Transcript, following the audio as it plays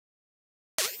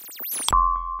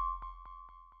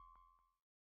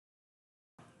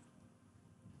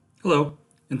Hello,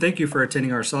 and thank you for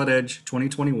attending our Solid Edge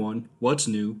 2021 What's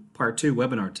New Part 2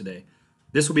 webinar today.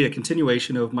 This will be a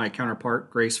continuation of my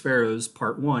counterpart, Grace Farrow's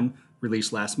Part 1,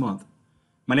 released last month.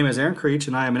 My name is Aaron Creech,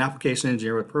 and I am an application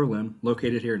engineer with Prolim,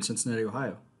 located here in Cincinnati,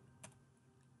 Ohio.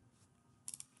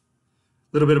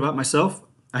 A little bit about myself.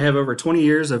 I have over 20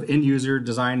 years of end-user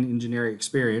design engineering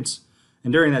experience,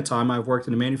 and during that time I've worked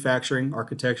in the manufacturing,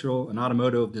 architectural, and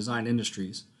automotive design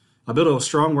industries. I built a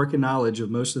strong working knowledge of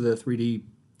most of the 3D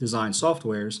design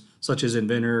softwares, such as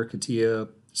Inventor, CATIA,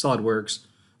 SolidWorks,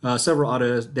 several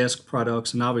Autodesk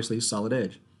products, and obviously Solid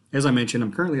Edge. As I mentioned,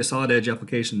 I'm currently a Solid Edge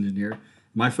application engineer.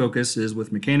 My focus is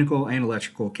with mechanical and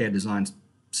electrical CAD design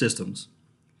systems.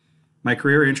 My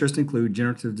career interests include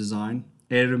generative design,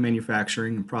 additive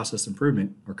manufacturing, and process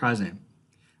improvement, or Kaizen.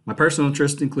 My personal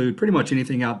interests include pretty much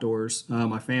anything outdoors,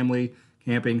 my family,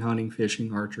 camping, hunting,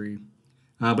 fishing, archery.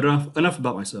 But enough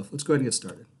about myself. Let's go ahead and get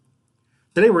started.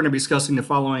 Today we're going to be discussing the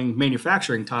following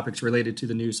manufacturing topics related to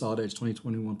the new Solid Edge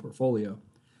 2021 portfolio.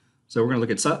 So we're going to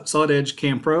look at Solid Edge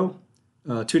CAM Pro,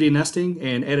 2D nesting,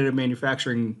 and additive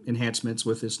manufacturing enhancements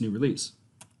with this new release.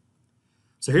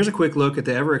 So here's a quick look at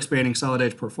the ever-expanding Solid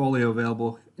Edge portfolio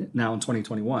available now in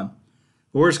 2021.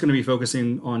 But we're just going to be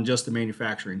focusing on just the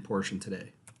manufacturing portion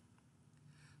today.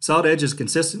 Solid Edge is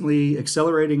consistently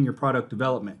accelerating your product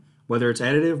development, whether it's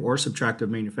additive or subtractive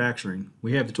manufacturing.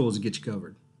 We have the tools to get you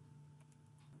covered.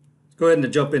 Let's go ahead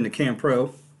and jump into CAM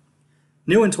Pro.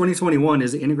 New in 2021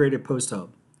 is the Integrated Post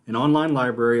Hub, an online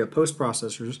library of post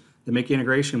processors that make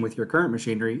integration with your current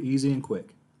machinery easy and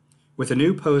quick. With a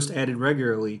new post added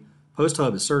regularly, Post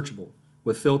Hub is searchable,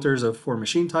 with filters for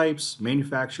machine types,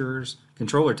 manufacturers,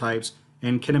 controller types,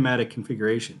 and kinematic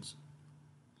configurations.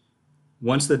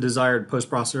 Once the desired post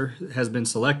processor has been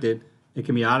selected, it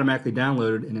can be automatically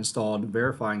downloaded and installed.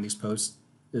 Verifying these posts,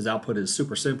 This output is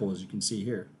super simple, as you can see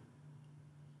here.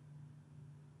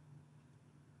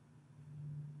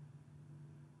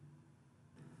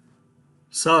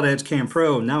 Solid Edge CAM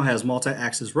Pro now has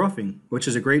multi-axis roughing, which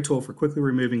is a great tool for quickly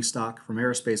removing stock from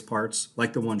aerospace parts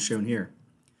like the one shown here.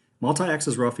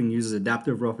 Multi-axis roughing uses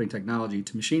adaptive roughing technology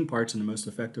to machine parts in the most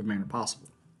effective manner possible.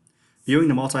 Viewing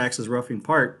the multi-axis roughing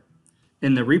part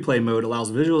in the replay mode allows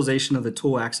visualization of the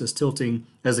tool axis tilting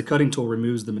as the cutting tool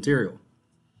removes the material.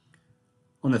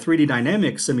 On the 3D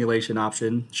dynamic simulation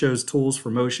option shows tools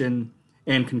for motion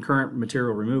and concurrent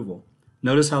material removal.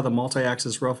 Notice how the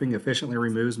multi-axis roughing efficiently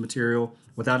removes material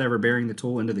without ever burying the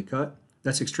tool into the cut.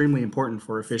 That's extremely important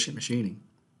for efficient machining.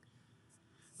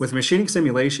 With machining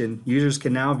simulation, users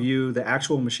can now view the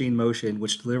actual machine motion,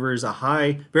 which delivers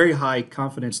a very high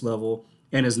confidence level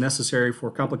and is necessary for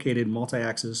complicated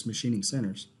multi-axis machining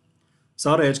centers.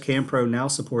 Solid Edge CAM Pro now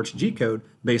supports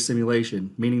G-code-based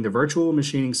simulation, meaning the virtual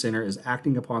machining center is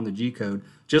acting upon the G-code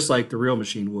just like the real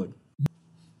machine would.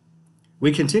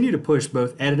 We continue to push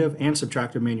both additive and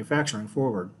subtractive manufacturing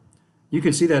forward. You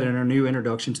can see that in our new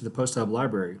introduction to the Post Hub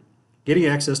library. Getting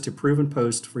access to proven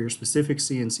posts for your specific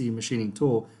CNC machining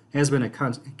tool has been a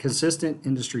consistent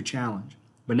industry challenge,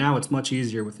 but now it's much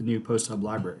easier with the new Post Hub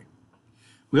library.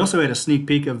 We also had a sneak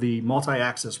peek of the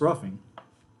multi-axis roughing.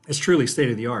 It's truly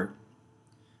state-of-the-art.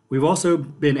 We've also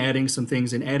been adding some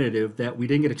things in additive that we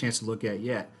didn't get a chance to look at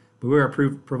yet, but we are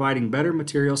providing better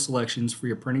material selections for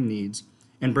your printing needs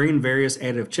and bringing various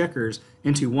additive checkers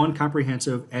into one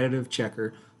comprehensive additive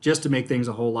checker just to make things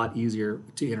a whole lot easier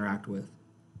to interact with.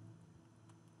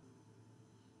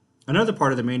 Another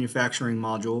part of the manufacturing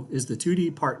module is the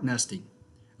 2D part nesting.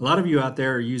 A lot of you out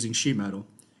there are using sheet metal.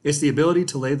 It's the ability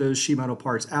to lay those sheet metal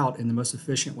parts out in the most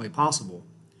efficient way possible.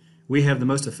 We have the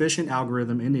most efficient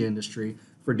algorithm in the industry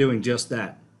for doing just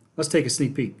that. Let's take a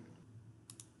sneak peek.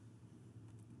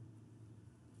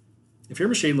 If your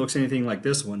machine looks anything like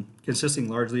this one, consisting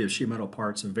largely of sheet metal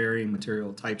parts of varying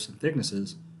material types and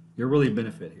thicknesses, you'll really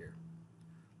benefit here.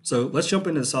 So let's jump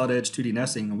into the Solid Edge 2D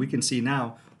nesting, and we can see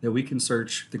now that we can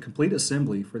search the complete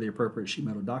assembly for the appropriate sheet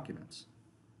metal documents,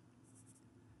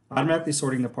 automatically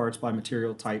sorting the parts by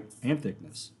material type and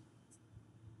thickness,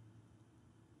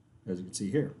 as you can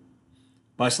see here.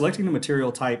 By selecting the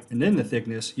material type and then the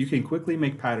thickness, you can quickly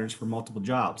make patterns for multiple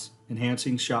jobs,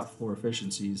 enhancing shop floor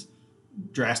efficiencies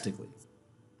drastically.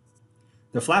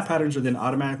 The flat patterns are then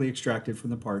automatically extracted from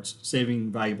the parts,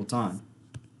 saving valuable time.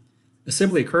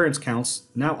 Assembly occurrence counts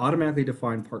now automatically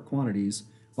define part quantities,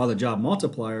 while the job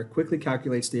multiplier quickly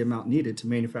calculates the amount needed to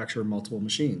manufacture multiple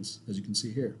machines, as you can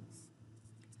see here.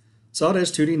 Solid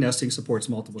Edge 2D nesting supports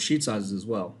multiple sheet sizes as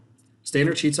well.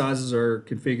 Standard sheet sizes are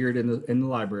configured in the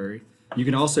library. You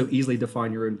can also easily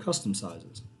define your own custom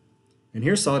sizes. And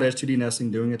here's Solid Edge 2D nesting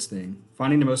doing its thing,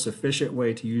 finding the most efficient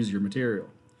way to use your material,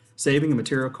 saving the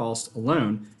material cost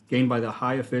alone gained by the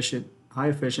high efficient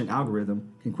high-efficient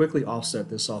algorithm can quickly offset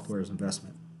this software's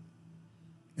investment.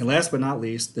 And last but not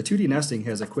least, the 2D nesting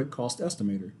has a quick cost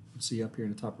estimator. You see up here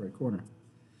in the top right corner.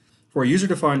 For a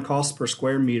user-defined cost per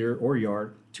square meter or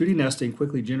yard, 2D nesting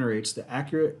quickly generates the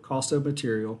accurate cost of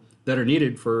material that are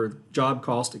needed for job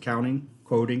cost accounting,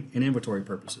 quoting, and inventory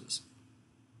purposes.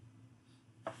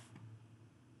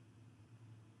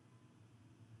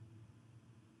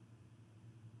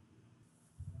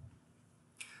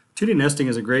 Two-D nesting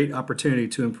is a great opportunity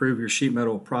to improve your sheet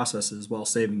metal processes while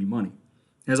saving you money.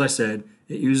 As I said,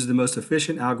 it uses the most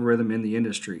efficient algorithm in the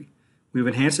industry. We've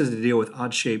enhanced it to deal with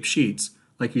odd-shaped sheets,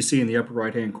 like you see in the upper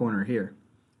right-hand corner here.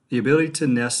 The ability to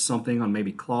nest something on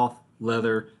maybe cloth,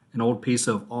 leather, an old piece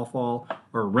of offal,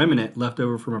 or a remnant left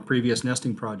over from a previous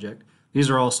nesting project, these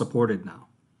are all supported now.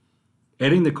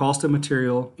 Adding the cost of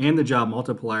material and the job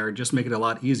multiplier just make it a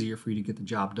lot easier for you to get the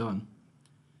job done.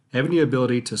 Having the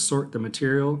ability to sort the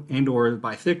material and or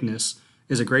by thickness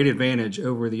is a great advantage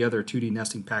over the other 2D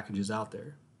nesting packages out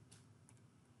there.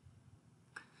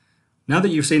 Now that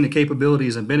you've seen the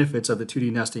capabilities and benefits of the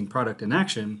 2D nesting product in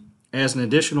action, as an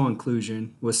additional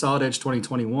inclusion with Solid Edge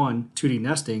 2021 2D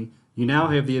nesting, you now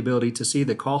have the ability to see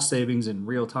the cost savings in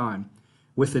real time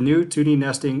with the new 2D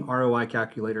nesting ROI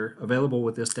calculator available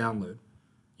with this download.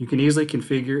 You can easily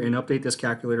configure and update this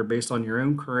calculator based on your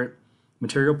own current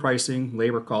material pricing,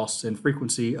 labor costs, and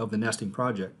frequency of the nesting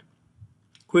project.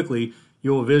 Quickly,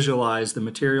 you will visualize the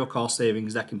material cost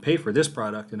savings that can pay for this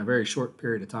product in a very short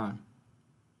period of time.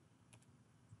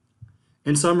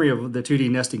 In summary of the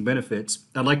 2D nesting benefits,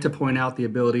 I'd like to point out the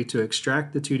ability to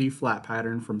extract the 2D flat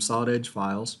pattern from Solid Edge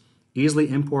files, easily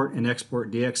import and export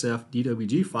DXF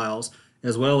DWG files,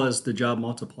 as well as the job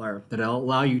multiplier that will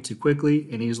allow you to quickly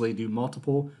and easily do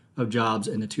multiple of jobs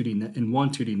in one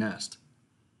 2D nest.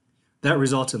 That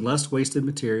results in less wasted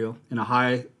material and a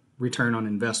high return on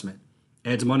investment.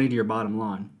 Adds money to your bottom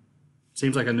line.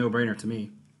 Seems like a no-brainer to me.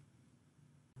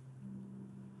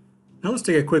 Now let's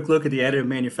take a quick look at the additive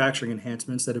manufacturing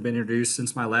enhancements that have been introduced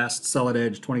since my last Solid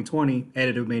Edge 2020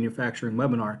 additive manufacturing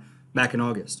webinar back in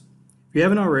August. If you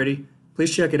haven't already,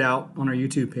 please check it out on our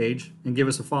YouTube page and give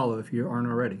us a follow if you aren't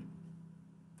already.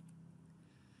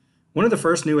 One of the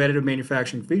first new additive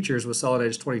manufacturing features with Solid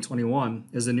Edge 2021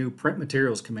 is the new Print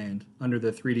Materials command under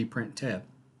the 3D Print tab.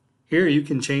 Here you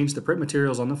can change the print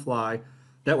materials on the fly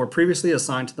that were previously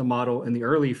assigned to the model in the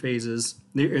early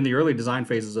design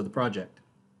phases of the project.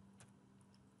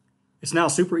 It's now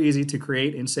super easy to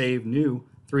create and save new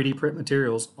 3D print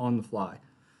materials on the fly,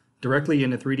 directly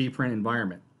in the 3D print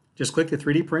environment. Just click the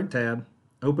 3D Print tab,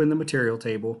 open the material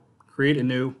table, create a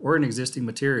new or an existing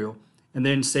material, and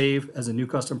then save as a new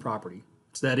custom property.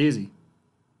 It's that easy.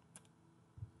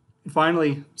 And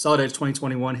finally, Solid Edge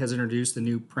 2021 has introduced the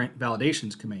new Print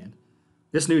Validations command.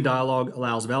 This new dialog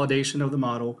allows validation of the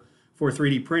model for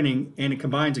 3D printing, and it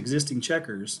combines existing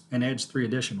checkers and adds 3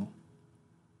 additional.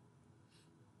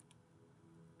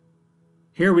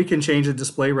 Here we can change the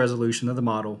display resolution of the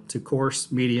model to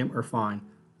coarse, medium, or fine,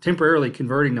 temporarily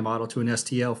converting the model to an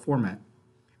STL format.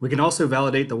 We can also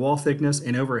validate the wall thickness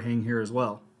and overhang here as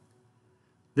well.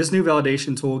 This new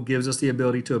validation tool gives us the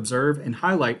ability to observe and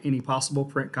highlight any possible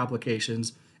print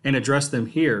complications and address them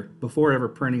here before ever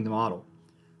printing the model,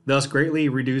 thus greatly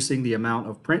reducing the amount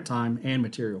of print time and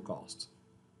material costs.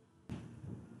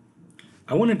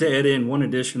 I wanted to add in one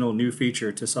additional new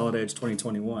feature to Solid Edge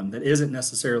 2021 that isn't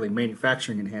necessarily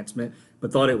manufacturing enhancement,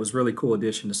 but thought it was a really cool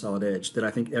addition to Solid Edge that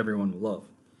I think everyone will love.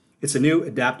 It's a new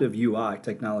adaptive UI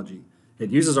technology. It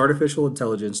uses artificial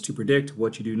intelligence to predict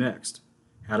what you do next.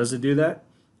 How does it do that?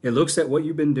 It looks at what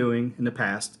you've been doing in the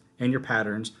past and your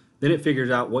patterns, then it figures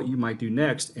out what you might do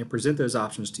next and present those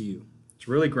options to you. It's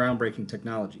really groundbreaking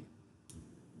technology.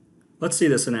 Let's see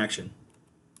this in action.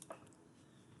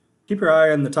 Keep your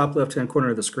eye on the top left-hand corner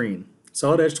of the screen.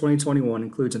 Solid Edge 2021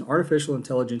 includes an artificial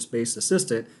intelligence-based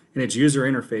assistant in its user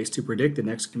interface to predict the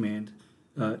next command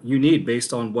you need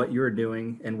based on what you're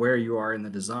doing and where you are in the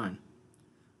design.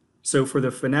 So for the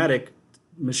Fanatic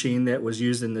machine that was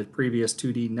used in the previous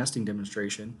 2D nesting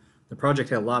demonstration, the project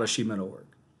had a lot of sheet metal work.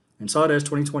 And Solid Edge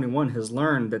 2021 has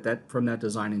learned from that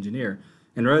design engineer.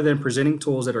 And rather than presenting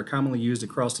tools that are commonly used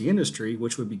across the industry,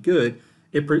 which would be good,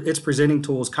 it's presenting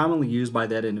tools commonly used by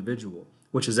that individual,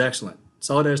 which is excellent.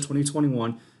 Solid Edge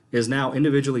 2021 is now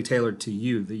individually tailored to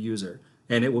you, the user,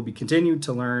 and it will be continued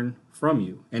to learn from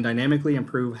you and dynamically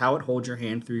improve how it holds your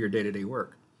hand through your day-to-day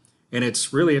work. And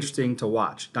it's really interesting to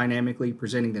watch, dynamically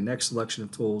presenting the next selection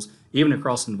of tools, even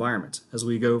across environments, as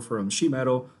we go from sheet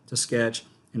metal to sketch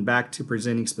and back to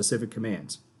presenting specific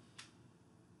commands.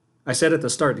 I said at the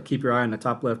start to keep your eye on the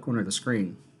top left corner of the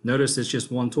screen. Notice it's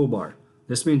just one toolbar.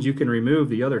 This means you can remove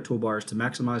the other toolbars to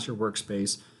maximize your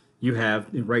workspace. You have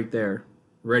it right there,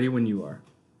 ready when you are.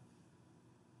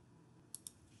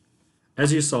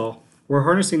 As you saw, we're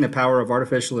harnessing the power of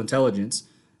artificial intelligence,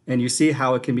 and you see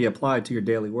how it can be applied to your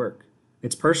daily work.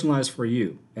 It's personalized for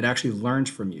you. It actually learns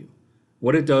from you.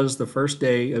 What it does the first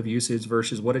day of usage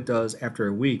versus what it does after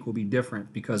a week will be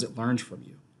different because it learns from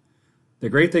you. The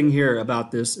great thing here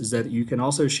about this is that you can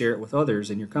also share it with others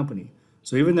in your company.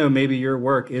 So even though maybe your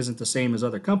work isn't the same as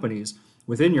other companies,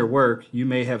 within your work you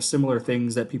may have similar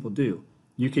things that people do.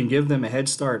 You can give them a head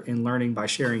start in learning by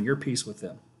sharing your piece with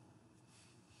them.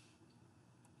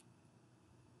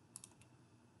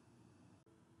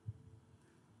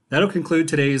 That'll conclude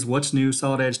today's What's New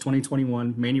Solid Edge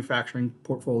 2021 Manufacturing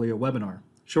Portfolio webinar.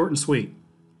 Short and sweet.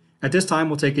 At this time,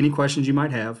 we'll take any questions you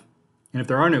might have. And if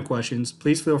there are no questions,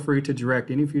 please feel free to direct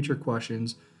any future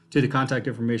questions to the contact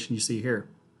information you see here.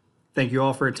 Thank you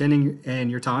all for attending and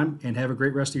your time, and have a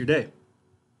great rest of your day.